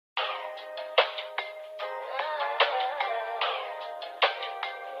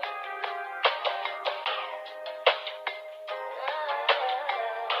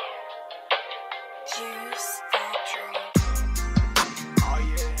Juice Factory. Oh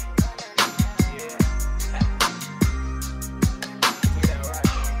yeah, yeah. Get that right.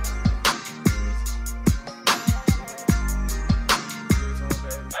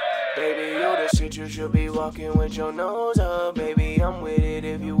 Baby, you the shit, you should be walking with your nose up. Baby, I'm with it.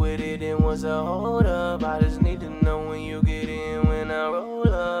 If you with it, then what's a hold up? I just need to know when you get in, when I roll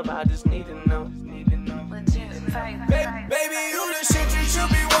up. I just need to know. Baby, you the shit, you should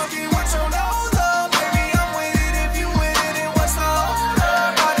be walking with your nose up. Baby, I'm with it. If you with it, then what's the hold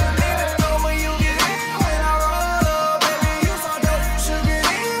up? I just need to know when you get in, when I roll up. Baby, you so dope, you should get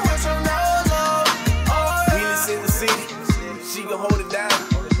in with your nose up. Oh, yeah. Wheelers in the city, she gon' hold it down.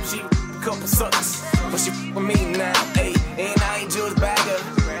 She a couple suckers, but she with me now. Ayy, and I ain't just bagger,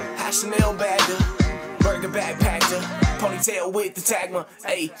 high Chanel bagger, burger backpacker, ponytail with the tagma.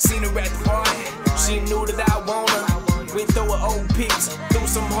 Ayy, seen her at the party, she knew that I want her. Went through her old pics, threw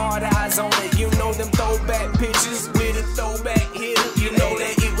some hard eyes on it. You know them throwback pictures with a throwback hitter. You know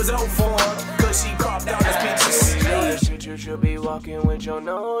that it was over for her, cause she cropped out his pictures. Hey, shit, you should be walking with your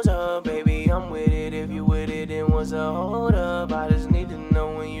nose up. Baby, I'm with it. If you with it, then what's a hold up? I just need to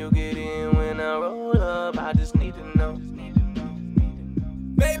know when you get in, when I roll up. I just need to know.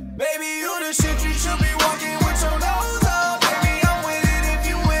 Baby, you the shit, you should be walking with your nose up. Baby, I'm with it. If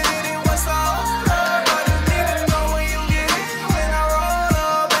you with it, then what's the hold up? I just need to know when you get in, when I roll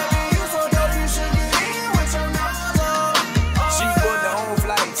up. Baby, you so dope, you should get in with your nose up. She booked her own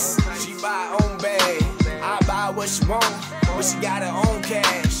flights, she buy her own bag. I buy what she want, but she got her own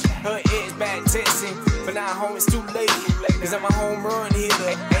cash. Her ex back texting, but now home it's too late. Cause I'm a home run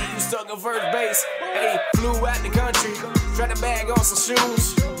hitter, and you stuck in first base. Hey, flew out the country, tried to bag on some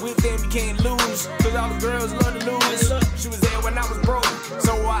shoes. With them you can't lose, cause all the girls love to lose. She was there when I was broke,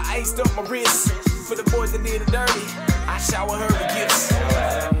 so I iced up my wrist. For the boys that did it dirty, I shower her with gifts.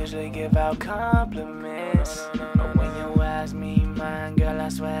 I don't usually give out compliments, but when you ask me mine, girl, I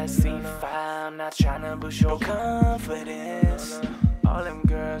swear I see fire. I'm not trying to boost your confidence. All them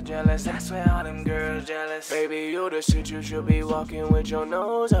girls jealous, I swear all them girls jealous. Baby, you the shit, you should be walking with your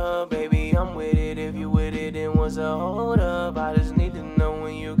nose up. Baby, I'm with it. If you with it, then what's a hold up? I just need to know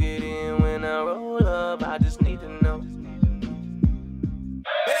when you get in, when I roll up. I just need to know.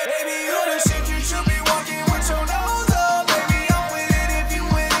 Baby, you the shit, you should be walking with your nose up. Baby, I'm with it. If you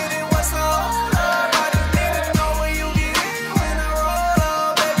with it, then what's the hold up? I just need to know when you get in, when I roll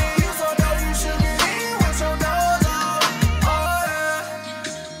up. Baby, you so dope, you should get in with your nose up. Oh yeah.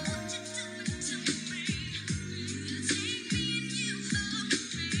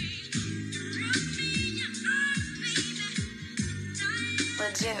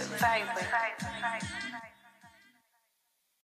 Legit favorite.